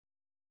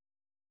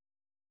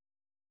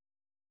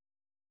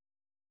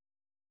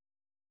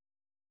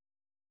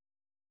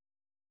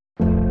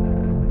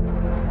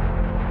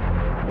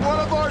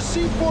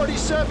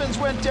C-47s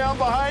went down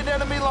behind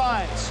enemy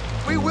lines.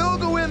 We will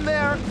go in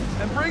there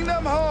and bring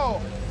them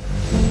home.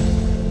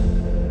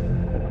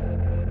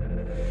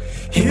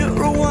 Hit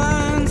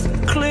rewind,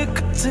 click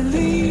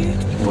delete.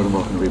 You're more than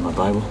welcome to read my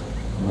Bible.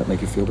 It might make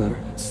you feel better.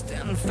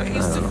 Stand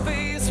face to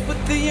face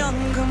with the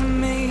younger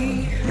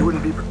me. You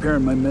wouldn't be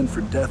preparing my men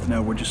for death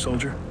now, would you,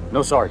 soldier?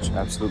 No, Sarge.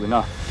 Absolutely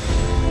not.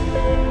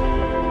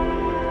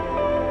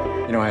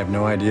 You know, I have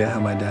no idea how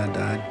my dad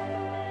died.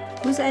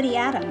 Who's Eddie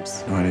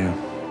Adams? No idea.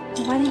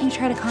 Why didn't you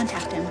try to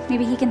contact him?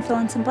 Maybe he can fill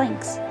in some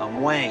blanks.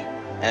 I'm Wayne,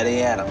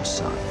 Eddie Adams'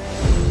 son.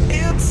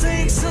 It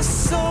takes a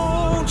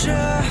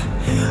soldier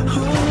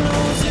who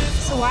knows it.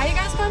 So why are you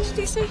guys going to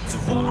D.C.? To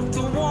walk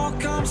the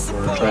walk I'm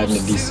supposed We're driving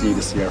to D.C.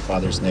 to see our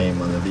father's name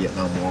on the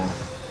Vietnam Wall.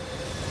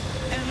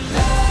 And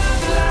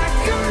love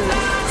like I'm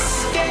not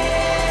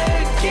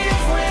scared.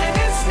 Give when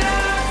it's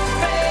not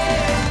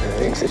fair. The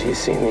things that he's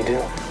seen me do,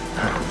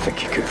 I don't think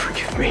he could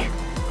forgive me.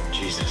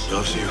 Jesus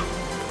loves you.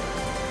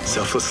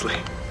 Selflessly.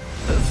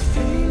 The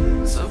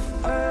things of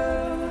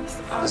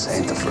earth are This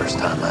ain't the first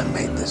time I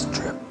made this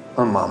trip.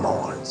 My mama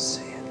wanted to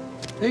see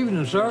it.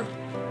 Evening, sir.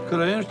 Could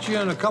I interest you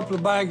in a couple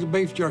of bags of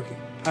beef jerky?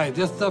 Hey,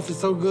 this stuff is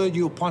so good,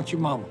 you'll punch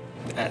your mama.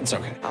 It's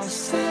okay. I'll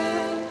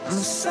set the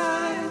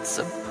sights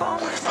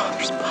upon My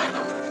father's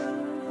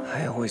Bible.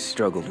 I always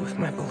struggled with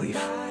my belief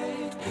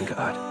in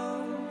God.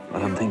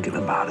 When I'm thinking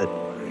about it,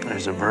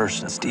 there's a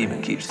verse that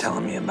Stephen keeps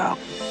telling me about.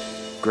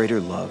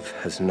 Greater love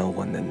has no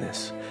one than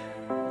this,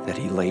 that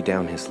he laid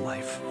down his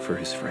life for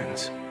his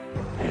friends.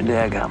 Your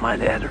dad got my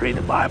dad to read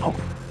the Bible.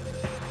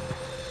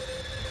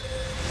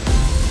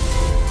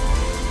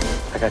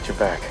 I got your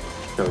back.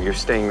 No, you're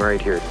staying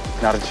right here.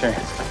 Not a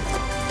chance.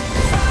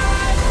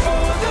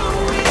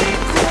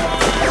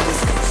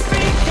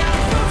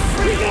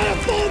 We gotta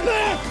fall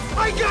back!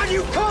 I got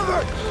you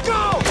covered!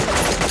 Go!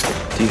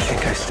 Do you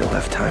think I still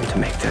have time to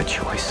make that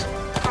choice?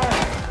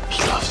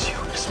 He loves you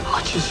as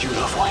much as you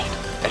love Wayne.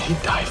 And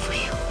he'd die for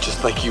you,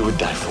 just like you would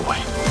die for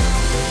Wayne.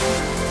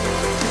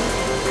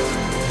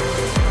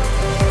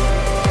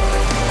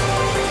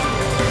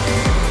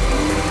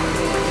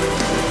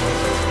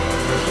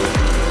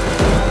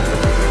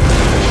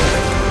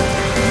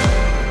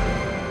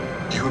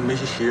 You and me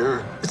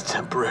here is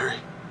temporary,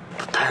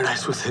 but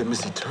paradise with him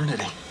is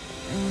eternity.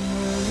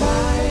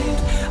 Light